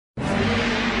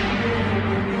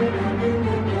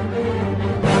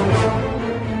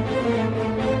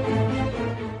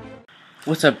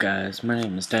What's up guys, my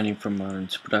name is Danny from Modern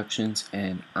Productions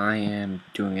and I am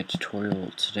doing a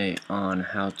tutorial today on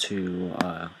how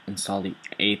to install the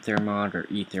Aether mod or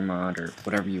Ether mod or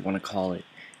whatever you want to call it.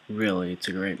 Really, it's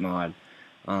a great mod.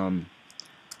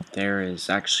 There is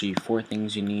actually 4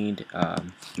 things you need: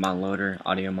 mod loader,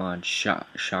 audio mod, shock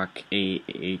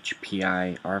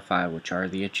AHPI R5, which are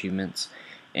the achievements,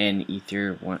 and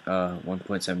Ether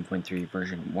 1.7.3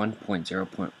 version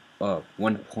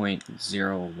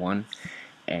 1.01.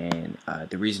 And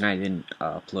the reason I didn't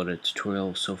upload a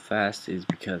tutorial so fast is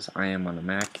because I am on a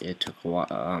Mac. It took a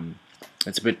while.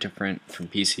 It's a bit different from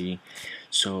PC,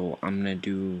 so I'm gonna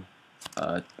do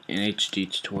an HD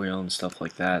tutorial and stuff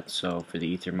like that. So for the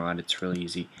Ether mod, it's really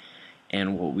easy.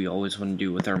 And what we always want to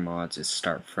do with our mods is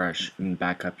start fresh and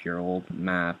back up your old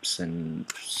maps and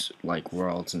like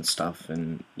worlds and stuff.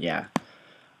 And yeah,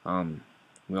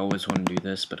 we always want to do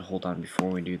this. But hold on, before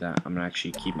we do that, I'm gonna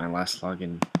actually keep my last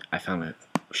login. I found a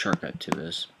shortcut to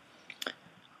this.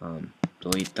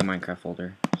 Delete the Minecraft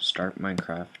folder, start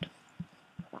Minecraft,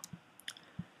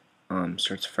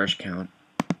 starts a fresh account,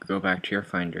 go back to your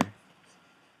Finder,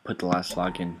 put the last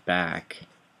login back,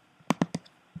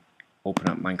 open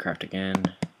up Minecraft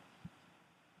again.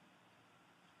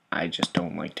 I just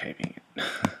don't like typing it.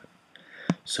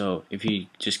 So if you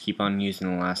just keep on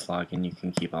using the last login, you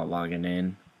can keep on logging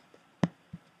in.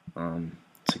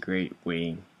 It's a great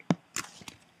way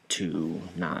to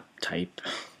not type.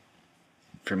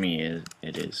 For me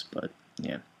it is, but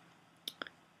yeah.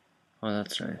 Oh,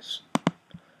 that's nice.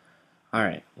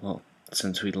 Alright, well,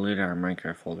 since we deleted our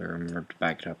Minecraft folder and we're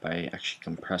backed up, I actually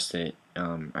compressed it.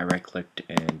 I right clicked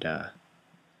and I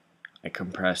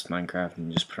compressed Minecraft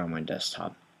and just put it on my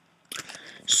desktop.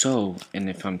 So, and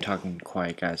if I'm talking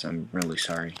quiet guys, I'm really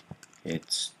sorry.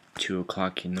 It's 2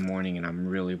 o'clock in the morning and I'm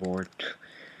really bored.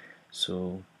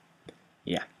 So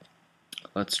yeah,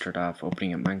 let's start off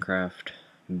opening up Minecraft,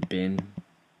 bin,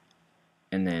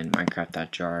 and then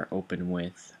Minecraft.jar, open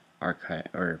with archive,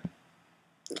 or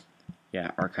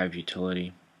yeah, archive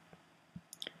utility.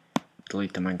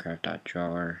 Delete the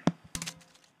Minecraft.jar.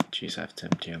 Jeez, I have to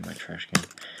empty out my trash can.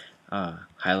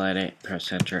 Highlight it,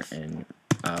 press enter, and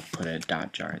put a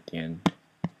 .jar at the end,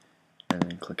 and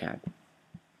then click add.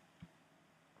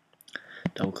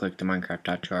 Double click the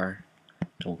Minecraft.jar.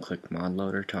 Double click mod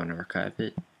loader to unarchive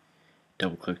it.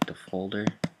 Double click the folder.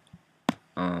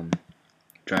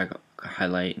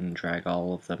 Highlight and drag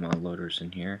all of the mod loaders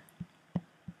in here.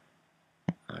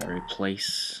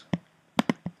 Replace,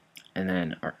 and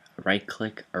then right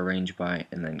click, arrange by,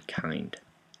 and then kind,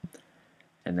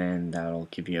 and then that'll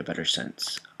give you a better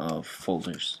sense of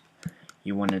folders.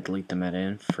 You want to delete the meta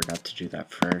in, forgot to do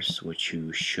that first, which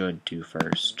you should do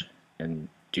first, and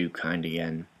do kind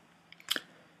again.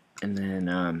 And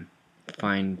then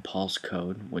find pulse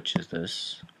code, which is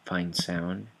this, find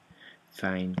sound,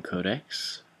 find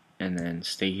codecs, and then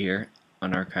stay here,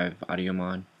 unarchive audio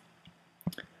mod,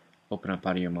 open up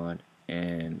audio mod,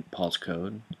 and pulse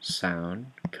code, sound,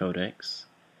 codecs,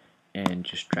 and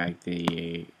just drag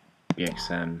the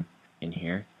BXM in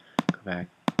here. Go back,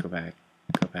 go back,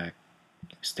 go back,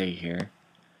 stay here,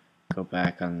 go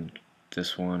back on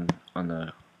this one on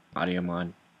the audio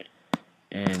mod,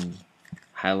 and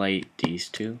highlight these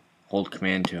two. Hold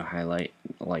command to highlight,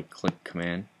 like click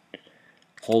command.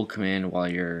 Hold command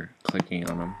while you're clicking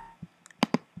on them.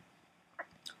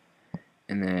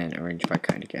 And then arrange by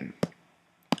kind again.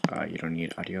 You don't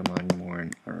need audio mod anymore,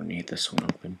 and I don't need this one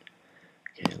open.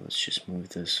 Okay, let's just move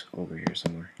this over here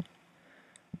somewhere.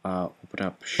 Open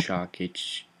up shock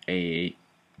AHPI,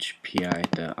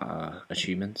 the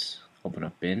achievements. Open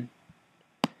up bin,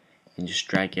 and just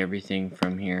drag everything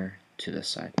from here to this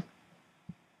side.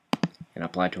 And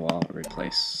apply to all,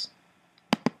 replace.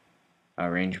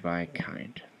 Arrange by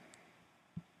kind.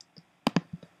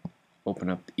 Open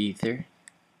up Ether.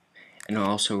 And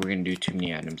also we're going to do too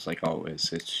many items like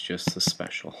always, it's just the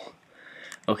special.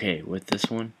 Okay, with this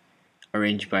one,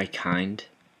 arrange by kind,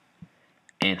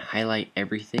 and highlight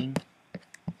everything,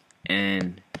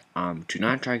 and do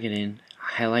not drag it in,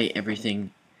 highlight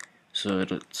everything so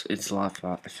that it's a lot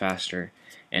faster,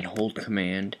 and hold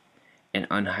command and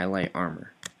unhighlight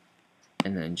armor,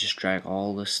 and then just drag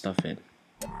all this stuff in,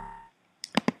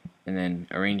 and then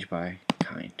arrange by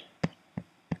kind,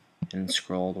 and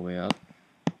scroll all the way up.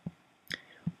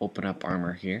 Open up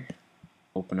armor here,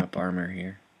 open up armor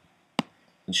here,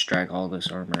 and just drag all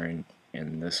this armor in,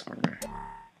 and this armor,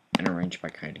 and arrange by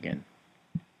kind again.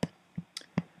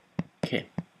 Okay.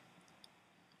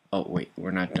 Oh wait,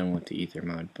 we're not done with the Ether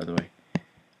mod, by the way.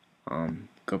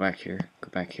 Go back here, go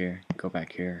back here, go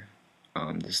back here.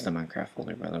 This is the Minecraft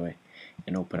folder, by the way,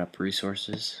 and open up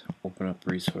resources,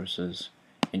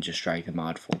 and just drag the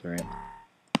mod folder in.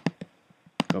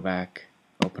 Go back,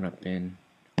 open up bin,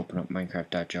 open up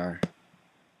Minecraft.jar,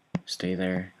 stay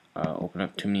there, open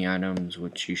up too many items,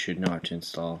 which you should know how to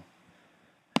install,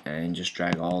 and just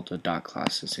drag all the dot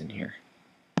classes in here,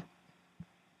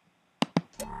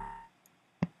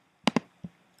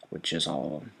 which is all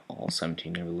of them, all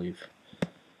 17 I believe.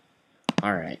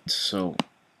 Alright, so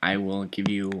I will give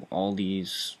you all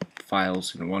these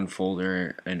files in one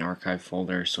folder, an archive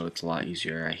folder, so it's a lot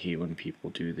easier. I hate when people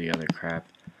do the other crap.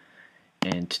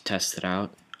 And to test it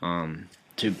out,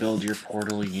 to build your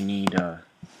portal you need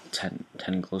 10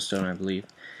 glowstone I believe,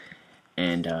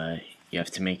 and you have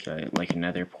to make like a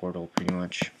nether portal pretty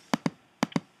much.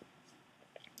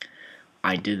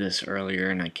 I did this earlier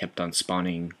and I kept on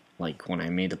spawning, like when I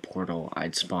made the portal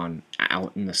I'd spawn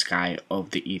out in the sky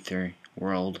of the Aether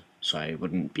world, so I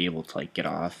wouldn't be able to like get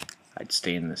off. I'd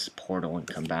stay in this portal and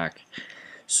come back.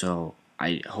 So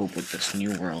I hope with this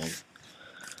new world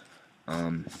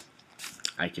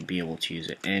I could be able to use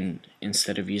it, and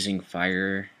instead of using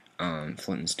fire,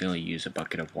 flint and steel, you use a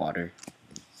bucket of water.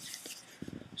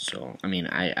 So I mean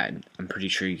I'm pretty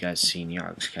sure you guys seen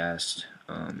Yogscast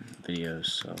videos,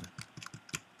 so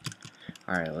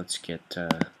alright, let's get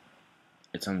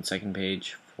it's on the second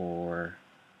page for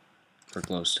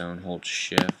glowstone. Hold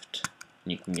shift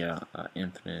and you can get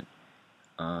infinite,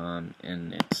 and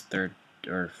it's third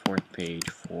or fourth page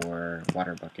for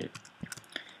water bucket.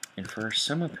 And for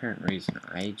some apparent reason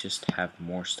I just have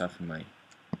more stuff in my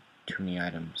too many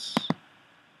items.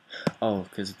 Oh,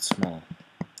 because it's small,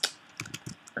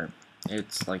 or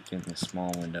it's like in the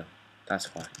small window,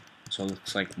 that's why. So it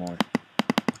looks like more.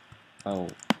 Oh,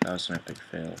 that was an epic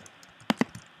fail.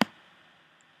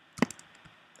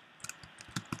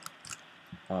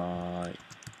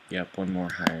 Yep, one more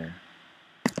higher.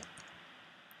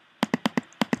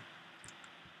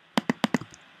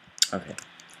 Okay,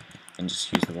 and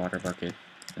just use the water bucket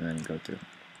and then go through.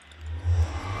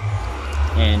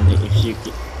 And if you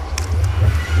get,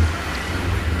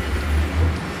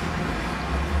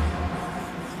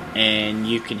 and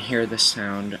you can hear the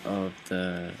sound of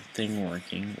the thing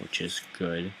working, which is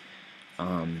good.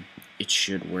 It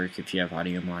should work if you have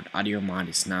audio mod. Audio mod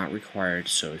is not required,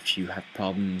 so if you have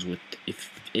problems with,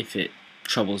 if it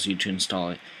troubles you to install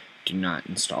it, do not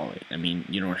install it. I mean,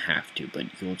 you don't have to,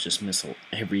 but you'll just miss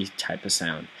every type of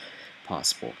sound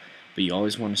possible. But you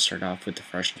always want to start off with the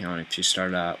fresh count. If you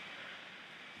start out,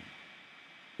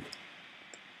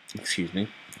 excuse me,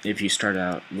 if you start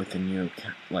out with a new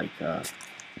account, like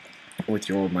with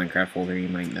your old Minecraft folder, you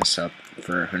might mess up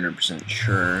for 100%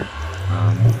 sure.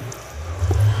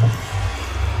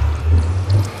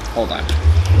 Hold on.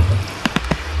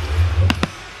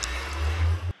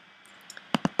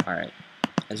 Alright,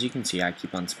 as you can see, I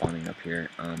keep on spawning up here.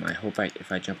 I hope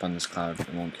if I jump on this cloud,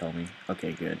 it won't kill me.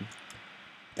 Okay, good.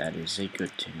 That is a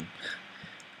good thing.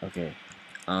 Okay,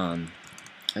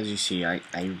 as you see, I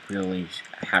really,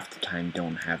 half the time,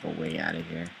 don't have a way out of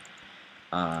here.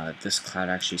 This cloud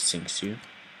actually sinks you.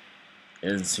 It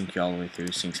doesn't sink you all the way through,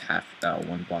 it sinks half,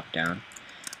 one block down.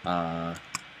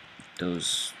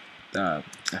 Those, I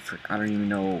don't even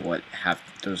know what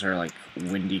those are, like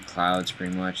windy clouds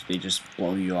pretty much. They just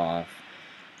blow you off.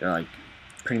 They're like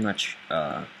pretty much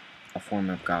a form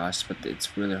of gauze, but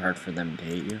it's really hard for them to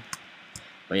hit you.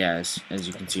 But yeah, as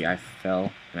you can see, I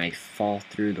fell and I fall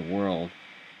through the world,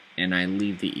 and I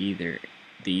leave the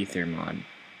Aether mod,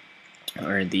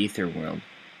 or the Aether world,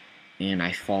 and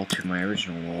I fall to my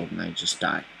original world and I just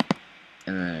die,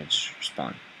 and then I just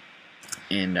respawn.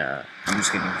 And I'm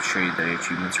just going to show you the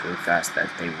achievements really fast, that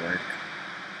they work.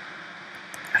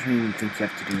 I don't even think you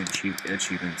have to do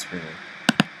achievements really.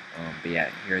 But yeah,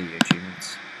 here are the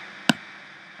achievements.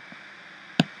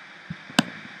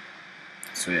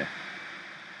 So yeah,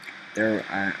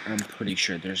 I'm pretty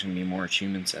sure there's going to be more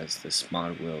achievements, as this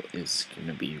mod is going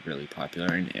to be really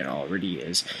popular, and it already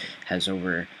is. Has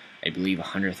over, I believe,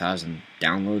 100,000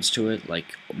 downloads to it,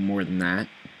 like more than that.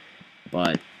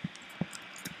 But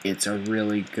it's a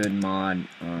really good mod.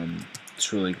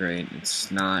 It's really great. It's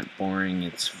not boring.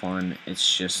 It's fun.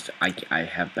 It's just I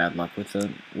have bad luck with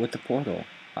the portal.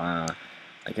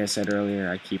 Like I said earlier,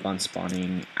 I keep on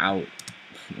spawning out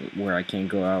where I can't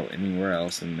go out anywhere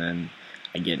else, and then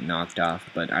I get knocked off.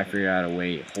 But I figured out a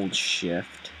way. Hold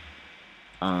shift.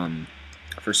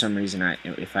 For some reason,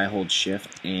 if I hold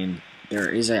shift, and there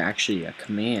is actually a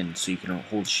command so you can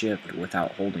hold shift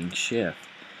without holding shift,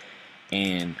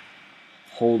 and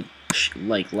hold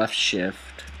like left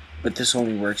shift, but this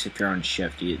only works if you're on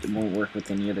shift. It won't work with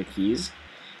any other keys.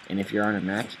 And if you're on a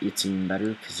Mac, it's even better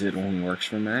because it only works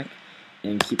for Mac.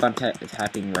 And keep on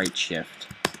tapping right shift.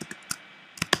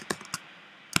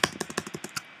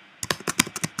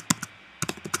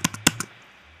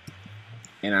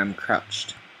 and I'm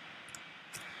crouched.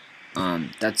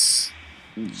 That's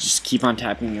just keep on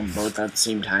tapping them both at the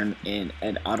same time, and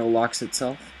it auto locks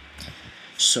itself.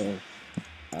 So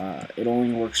it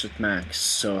only works with Macs.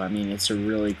 So I mean, it's a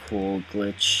really cool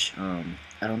glitch.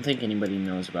 I don't think anybody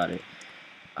knows about it.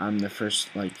 I'm the first,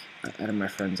 like, out of my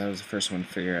friends, I was the first one to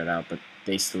figure it out, but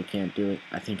they still can't do it.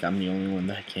 I think I'm the only one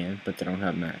that can, but they don't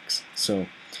have Macs. So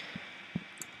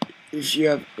if you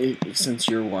have, since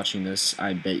you're watching this,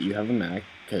 I bet you have a Mac,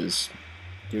 because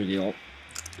you're the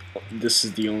this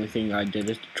is the only thing I did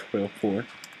a tutorial for.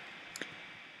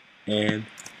 And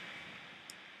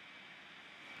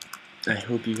I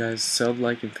hope you guys sub,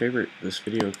 like, and favorite this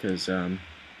video, because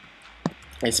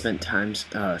I spent time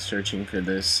searching for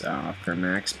this for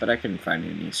Macs, but I couldn't find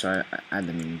any, so I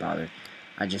didn't even bother.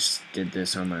 I just did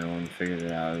this on my own, figured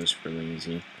it out. It was really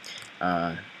easy.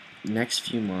 Next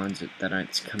few mods that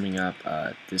it's coming up,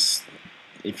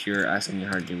 if you're asking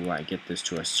how do I get this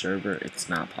to a server, it's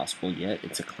not possible yet.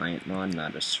 It's a client mod,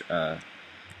 not a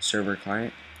server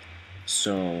client,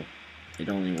 so it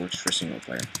only works for single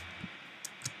player.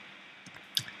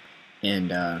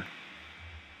 And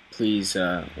please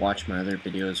watch my other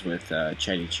videos with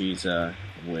Chatty Cheese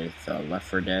with Left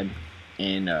 4 Dead,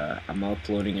 and I'm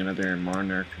uploading another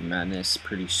Monarch Madness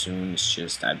pretty soon. It's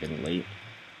just I've been late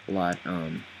a lot,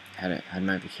 had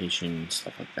my vacation and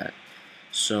stuff like that.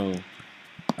 So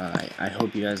I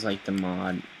hope you guys like the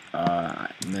mod.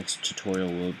 Next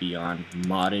tutorial will be on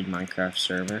modded Minecraft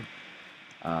server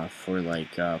for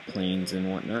like planes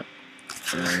and whatnot,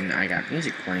 and I got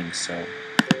music playing, so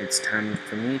it's time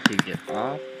for me to get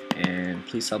off. And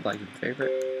please sub, like, and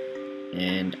favorite.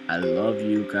 And I love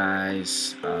you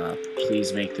guys.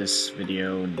 Please make this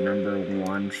video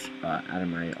 #1 out of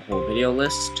my whole video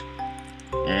list.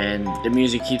 And the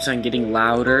music keeps on getting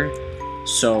louder,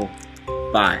 so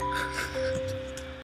bye.